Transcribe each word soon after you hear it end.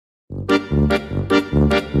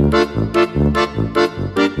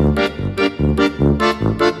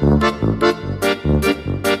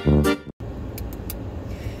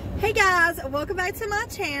my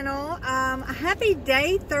channel. Happy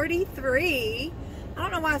day 33. I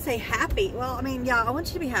don't know why I say happy. Well, I mean, yeah, I want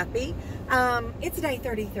you to be happy. It's day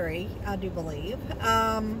 33, I do believe.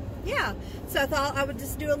 Yeah, so I thought I would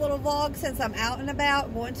just do a little vlog since I'm out and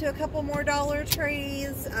about, going to a couple more Dollar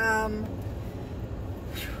Trees.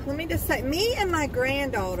 Let me just say, me and my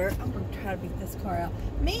granddaughter, I'm going to try to beat this car out.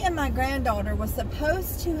 Me and my granddaughter was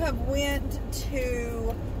supposed to have went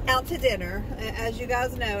out to dinner. As you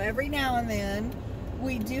guys know, every now and then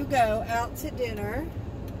we do go out to dinner.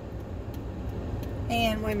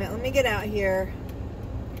 And wait a minute, let me get out here.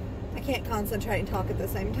 I can't concentrate and talk at the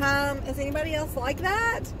same time. Is anybody else like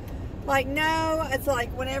that? Like, no, it's like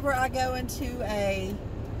whenever I go into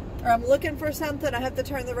or I'm looking for something, I have to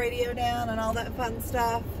turn the radio down and all that fun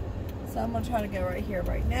stuff. So I'm going to try to go right here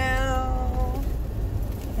right now.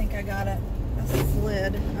 I think I got it. I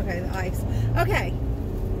slid. Okay, the ice. Okay.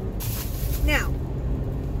 Now,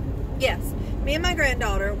 yes, me and my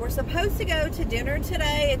granddaughter were supposed to go to dinner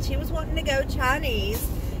today, and she was wanting to go Chinese.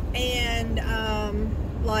 And,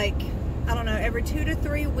 like, I don't know, every 2 to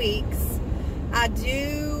 3 weeks, I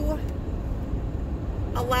do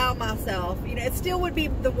allow myself, you know, it still would be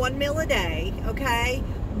the 1 meal a day, okay,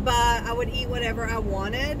 but I would eat whatever I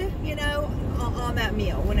wanted, you know, on that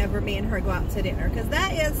meal whenever me and her go out to dinner, because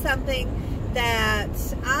that is something that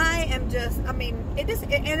I am just, I mean,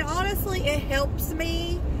 and honestly, it helps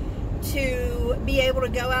me to be able to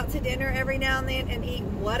go out to dinner every now and then and eat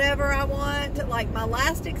whatever I want. Like my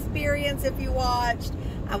last experience, if you watched,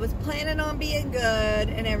 I was planning on being good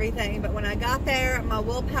and everything, but when I got there, my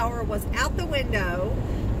willpower was out the window.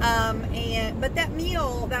 But that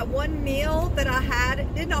meal, that one meal that I had,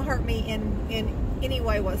 it did not hurt me in any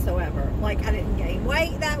way whatsoever. Like, I didn't gain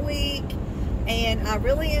weight that week, and I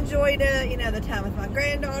really enjoyed it. You know, the time with my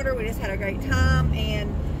granddaughter, we just had a great time,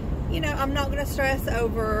 and you know, I'm not going to stress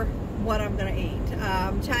over what I'm going to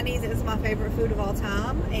eat. Chinese is my favorite food of all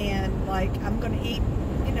time, and like, I'm going to eat,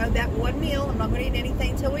 you know, that one meal. I'm not going to eat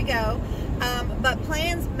anything till we go. But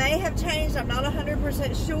plans may have changed. I'm not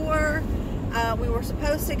 100% sure. We were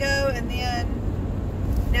supposed to go, and then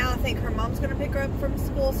now I think her mom's going to pick her up from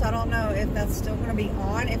school, so I don't know if that's still going to be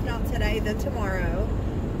on. If not today, then tomorrow,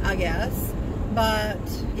 I guess. But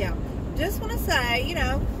yeah, just want to say, you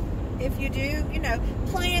know, if you do, you know,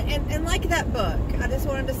 plan, and like that book, I just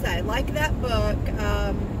wanted to say, like that book,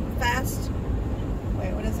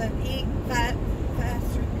 what is it? Eat, fast,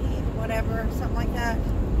 repeat, whatever, something like that.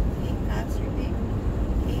 Eat, fast, repeat,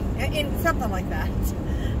 eat, something like that.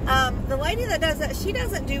 The lady that does that, she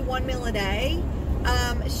doesn't do 1 meal a day.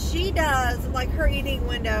 She does, like, her eating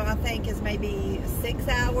window, I think, is maybe 6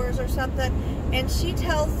 hours or something, and she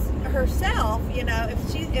tells herself, you know,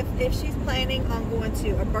 if she's planning on going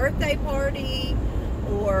to a birthday party,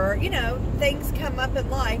 or, you know, things come up in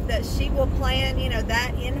life, that she will plan, you know,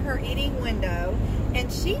 that in her eating window,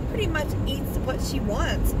 and she pretty much eats what she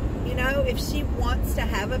wants. You know, if she wants to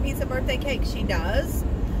have a piece of birthday cake, she does,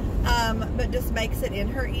 but just makes it in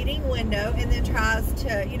her eating window, and then tries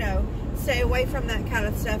to, you know, stay away from that kind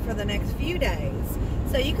of stuff for the next few days.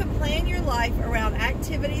 So you can plan your life around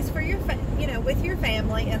activities for your, you know, with your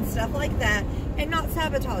family and stuff like that, and not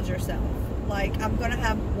sabotage yourself. Like, I'm going to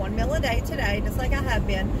have 1 meal a day today, just like I have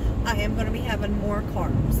been. I am going to be having more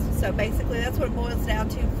carbs. So basically, that's what it boils down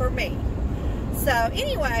to for me. So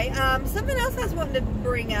anyway, something else I was wanting to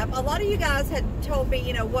bring up. A lot of you guys had told me,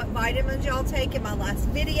 you know, what vitamins y'all take in my last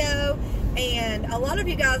video, and a lot of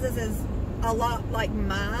you guys is a lot like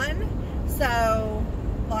mine. So,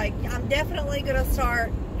 like, I'm definitely going to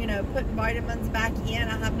start, you know, putting vitamins back in.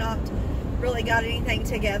 I have not really got anything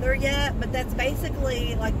together yet, but that's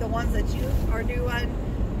basically like the ones that you are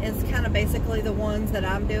doing is kind of basically the ones that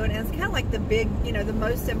I'm doing. And it's kind of like the big, you know, the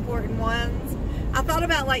most important ones. I thought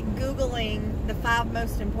about like Googling the 5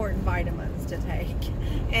 most important vitamins to take,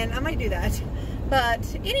 and I might do that.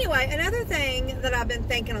 But anyway, another thing that I've been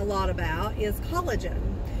thinking a lot about is collagen,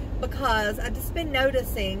 because I've just been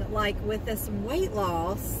noticing, like, with this weight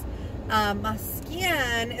loss, my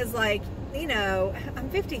skin is like, you know, I'm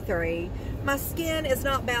 53. My skin is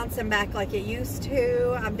not bouncing back like it used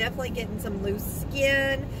to. I'm definitely getting some loose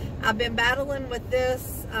skin. I've been battling with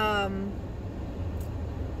this,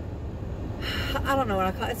 I don't know what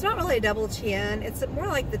I call it. It's not really a double chin. It's more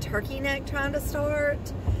like the turkey neck trying to start.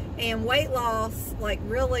 And weight loss, like,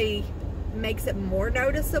 really makes it more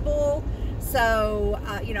noticeable. So,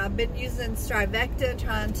 you know, I've been using Strivectin,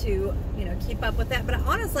 trying to, you know, keep up with that. But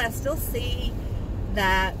honestly, I still see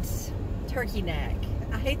that turkey neck.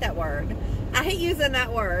 I hate that word. I hate using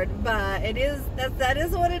that word, but it is, that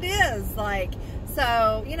is what it is. Like,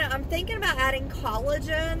 so, you know, I'm thinking about adding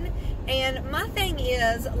collagen And my thing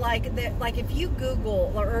is like if you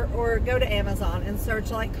Google or go to Amazon and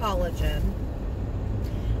search like collagen,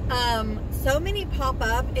 so many pop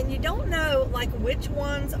up and you don't know like which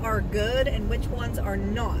ones are good and which ones are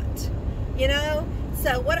not, you know?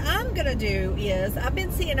 So what I'm gonna do is, I've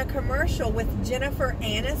been seeing a commercial with Jennifer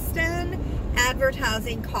Aniston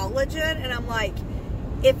advertising collagen, and I'm like,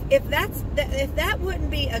 if that wouldn't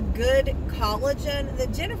be a good collagen,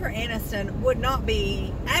 then Jennifer Aniston would not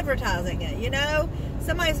be advertising it, you know?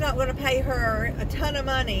 Somebody's not going to pay her a ton of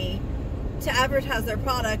money to advertise their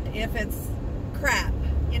product if it's crap,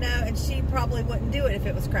 you know? And she probably wouldn't do it if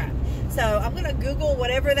it was crap. So I'm going to Google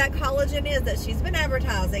whatever that collagen is that she's been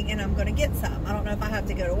advertising, and I'm going to get some. I don't know if I have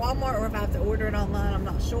to go to Walmart or if I have to order it online. I'm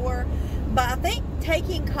not sure. But I think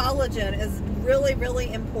taking collagen is really,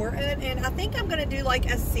 really important. And I think I'm going to do like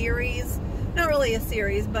a series, not really a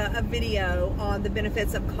series, but a video on the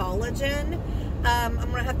benefits of collagen. I'm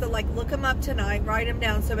going to have to like look them up tonight, write them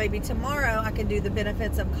down. So maybe tomorrow I can do the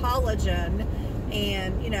benefits of collagen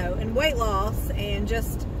and, you know, and weight loss and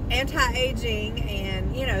just anti-aging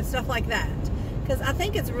and, you know, stuff like that. Because I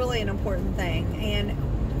think it's really an important thing. And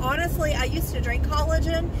honestly, I used to drink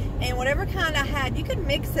collagen, and whatever kind I had, you could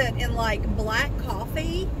mix it in like black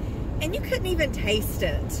coffee and you couldn't even taste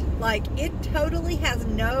it. Like, it totally has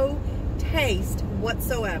no taste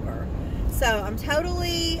whatsoever. So I'm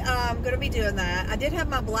totally going to be doing that. I did have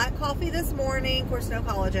my black coffee this morning, of course no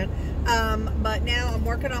collagen, but now I'm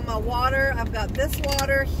working on my water. I've got this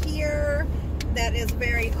water here that is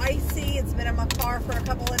very icy. It's been in my car for a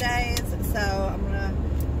couple of days, so I'm going to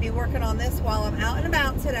be working on this while I'm out and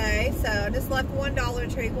about today. So I just left one Dollar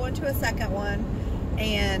Tree, going to a second one,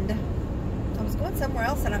 and I was going somewhere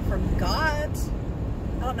else and I forgot.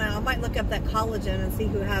 I don't know, I might look up that collagen and see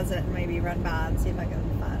who has it and maybe run by and see if I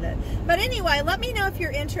can find it. But anyway, let me know if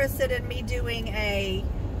you're interested in me doing a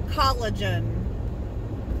collagen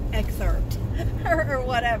excerpt or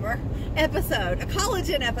whatever episode, a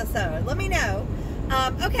collagen episode. Let me know.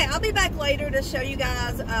 Okay, I'll be back later to show you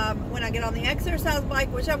guys when I get on the exercise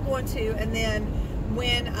bike, which I'm going to, and then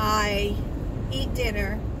when I eat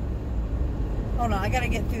dinner. Hold on, I gotta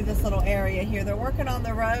get through this little area here. They're working on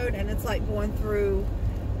the road, and it's like going through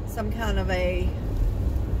some kind of a, I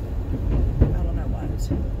don't know what,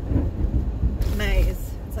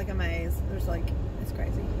 maze. It's like a maze. There's like, it's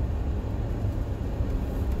crazy.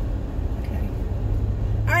 Okay.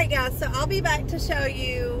 All right, guys, so I'll be back to show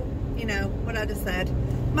you, you know, what I just said,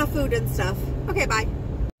 my food and stuff. Okay, bye.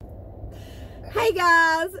 Hey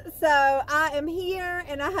guys, so I am here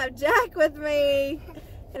and I have Jack with me.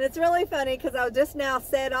 And it's really funny because I just now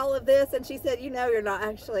said all of this and she said, you know, you're not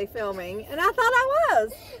actually filming. And I thought I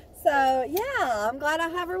was. So yeah, I'm glad I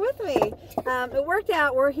have her with me. It worked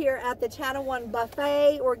out. We're here at the Channel One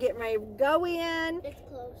buffet. We're getting ready to go in. It's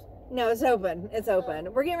closed. No, it's open. It's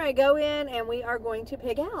open. We're getting ready to go in and we are going to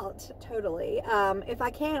pig out. Totally. If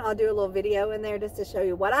I can, I'll do a little video in there just to show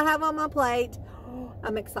you what I have on my plate.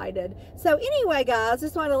 I'm excited. So anyway, guys,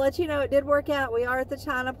 just wanted to let you know it did work out. We are at the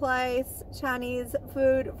China place, Chinese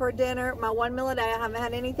food for dinner. My one meal a day. I haven't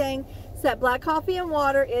had anything except black coffee and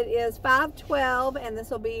water. It is 5:12, and this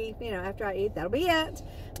will be, you know, after I eat, that'll be it.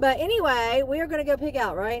 But anyway, we are going to go pig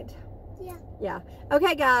out, right? Yeah. Yeah.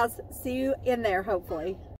 Okay, guys, see you in there,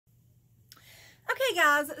 hopefully. Okay,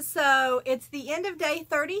 guys, so it's the end of day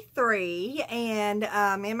 33, and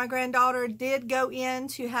me and my granddaughter did go in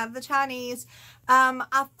to have the Chinese.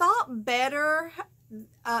 I thought better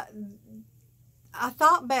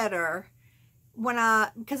when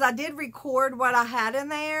because I did record what I had in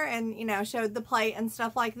there and, you know, showed the plate and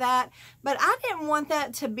stuff like that. But I didn't want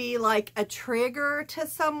that to be like a trigger to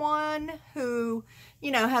someone who,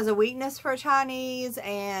 you know, has a weakness for Chinese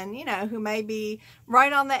and, you know, who may be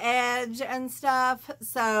right on the edge and stuff.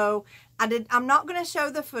 So I'm not going to show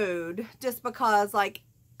the food just because, like,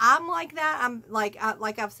 I'm like that. I'm like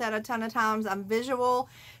I've said a ton of times, I'm visual.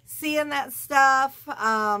 Seeing that stuff,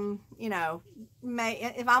 you know,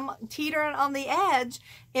 if I'm teetering on the edge,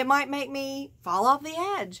 it might make me fall off the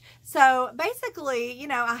edge. So basically, you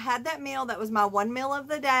know, I had that meal. That was my one meal of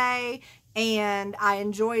the day, and I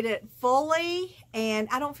enjoyed it fully, and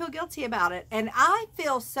I don't feel guilty about it. And I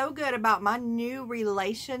feel so good about my new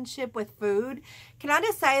relationship with food. Can I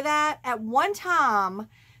just say that? At one time,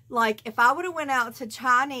 like, if I would have went out to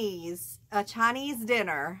a Chinese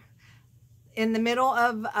dinner in the middle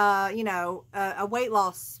of, you know, a weight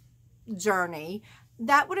loss journey,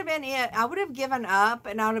 that would have been it. I would have given up,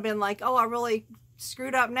 and I would have been like, oh, I really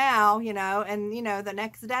screwed up now, you know, and, you know, the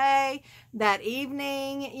next day, that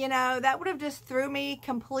evening, you know, that would have just threw me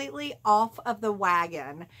completely off of the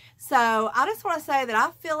wagon. So I just want to say that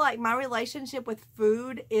I feel like my relationship with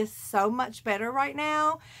food is so much better right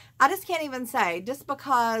now. I just can't even say, just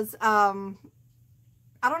because,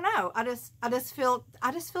 I don't know. I just feel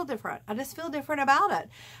different. I just feel different about it.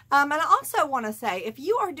 And I also want to say, if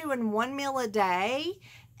you are doing one meal a day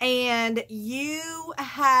and you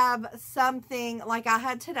have something like I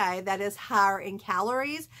had today that is higher in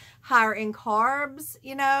calories, higher in carbs,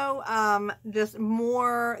 you know, just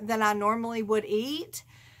more than I normally would eat,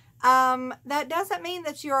 that doesn't mean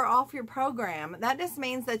that you're off your program. That just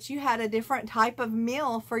means that you had a different type of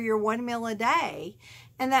meal for your one meal a day.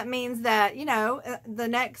 And that means that, you know, the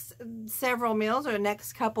next several meals or the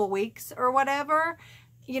next couple weeks or whatever,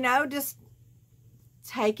 you know, just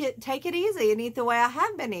take it easy and eat the way I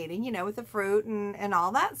have been eating, you know, with the fruit and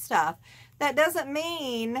all that stuff. That doesn't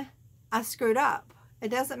mean I screwed up. It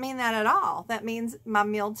doesn't mean that at all. That means my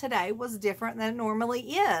meal today was different than it normally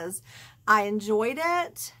is. I enjoyed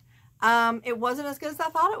it. It wasn't as good as I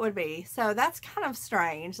thought it would be. So that's kind of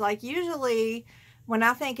strange. Like usually when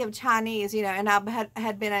I think of Chinese, you know, and I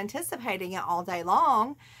had been anticipating it all day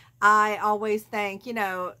long, I always think, you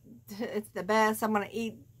know, it's the best. I'm going to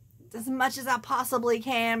eat as much as I possibly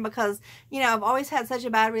can because, you know, I've always had such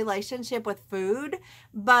a bad relationship with food.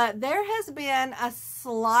 But there has been a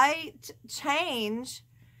slight change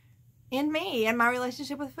in me and my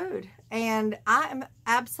relationship with food. And I am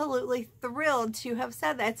absolutely thrilled to have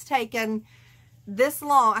said that. It's taken this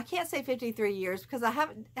long. I can't say 53 years because I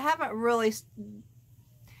haven't really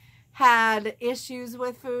had issues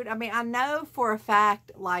with food. I mean, I know for a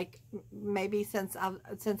fact, like maybe since I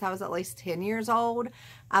was at least 10 years old,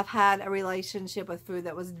 I've had a relationship with food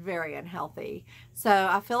that was very unhealthy. So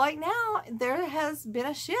I feel like now there has been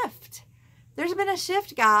a shift. There's been a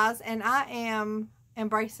shift, guys, and I am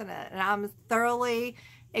embracing it. And I'm thoroughly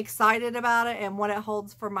excited about it and what it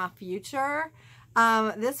holds for my future.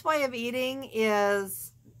 This way of eating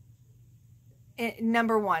is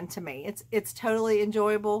number one to me. It's totally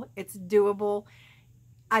enjoyable. It's doable.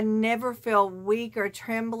 I never feel weak or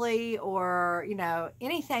trembly or, you know,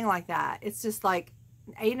 anything like that. It's just like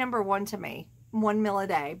number one to me. One meal a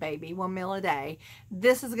day, baby. One meal a day.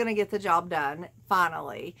 This is going to get the job done,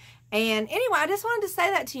 finally. And anyway, I just wanted to say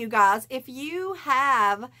that to you guys. If you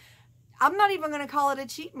have, I'm not even going to call it a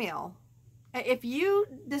cheat meal. If you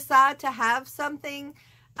decide to have something,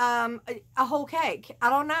 a whole cake, I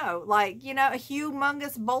don't know, like, you know, a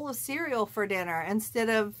humongous bowl of cereal for dinner instead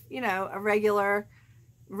of, you know, a regular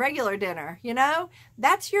dinner, you know,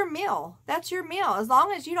 that's your meal. That's your meal. As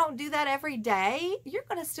long as you don't do that every day, you're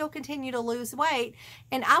going to still continue to lose weight.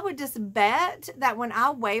 And I would just bet that when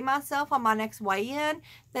I weigh myself on my next weigh-in,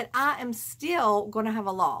 that I am still going to have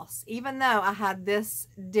a loss, even though I had this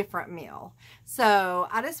different meal. So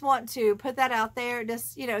I just want to put that out there,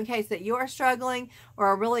 just, you know, in case that you are struggling or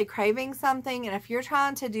are really craving something. And if you're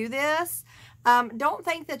trying to do this, don't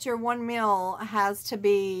think that your one meal has to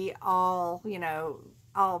be all, you know,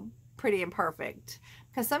 all pretty and perfect,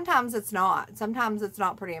 because sometimes it's not. Sometimes it's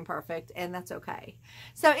not pretty and perfect, and that's okay.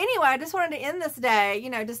 So anyway, I just wanted to end this day, you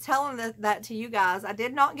know, just telling that to you guys. I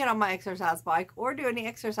did not get on my exercise bike or do any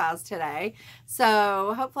exercise today,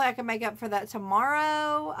 so hopefully I can make up for that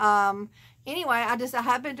tomorrow. Anyway, I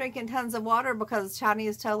have been drinking tons of water because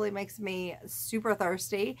Chinese totally makes me super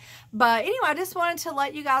thirsty. But anyway, I just wanted to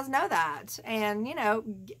let you guys know that, and, you know,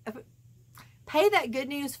 pay that good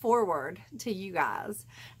news forward to you guys.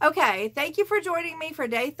 Okay, thank you for joining me for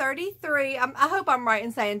day 33. I hope I'm right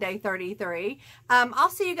in saying day 33. I'll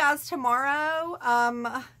see you guys tomorrow.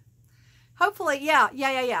 Hopefully,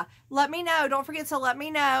 yeah. Let me know. Don't forget to let me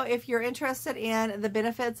know if you're interested in the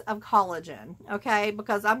benefits of collagen, okay?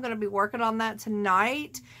 Because I'm going to be working on that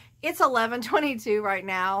tonight. It's 11:22 right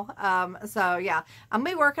now. So yeah, I'm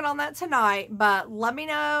going to be working on that tonight, but let me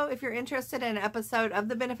know if you're interested in an episode of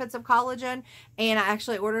the benefits of collagen. And I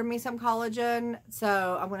actually ordered me some collagen.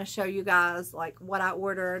 So I'm going to show you guys like what I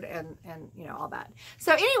ordered and you know, all that.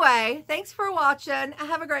 So anyway, thanks for watching.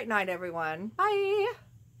 Have a great night, everyone. Bye.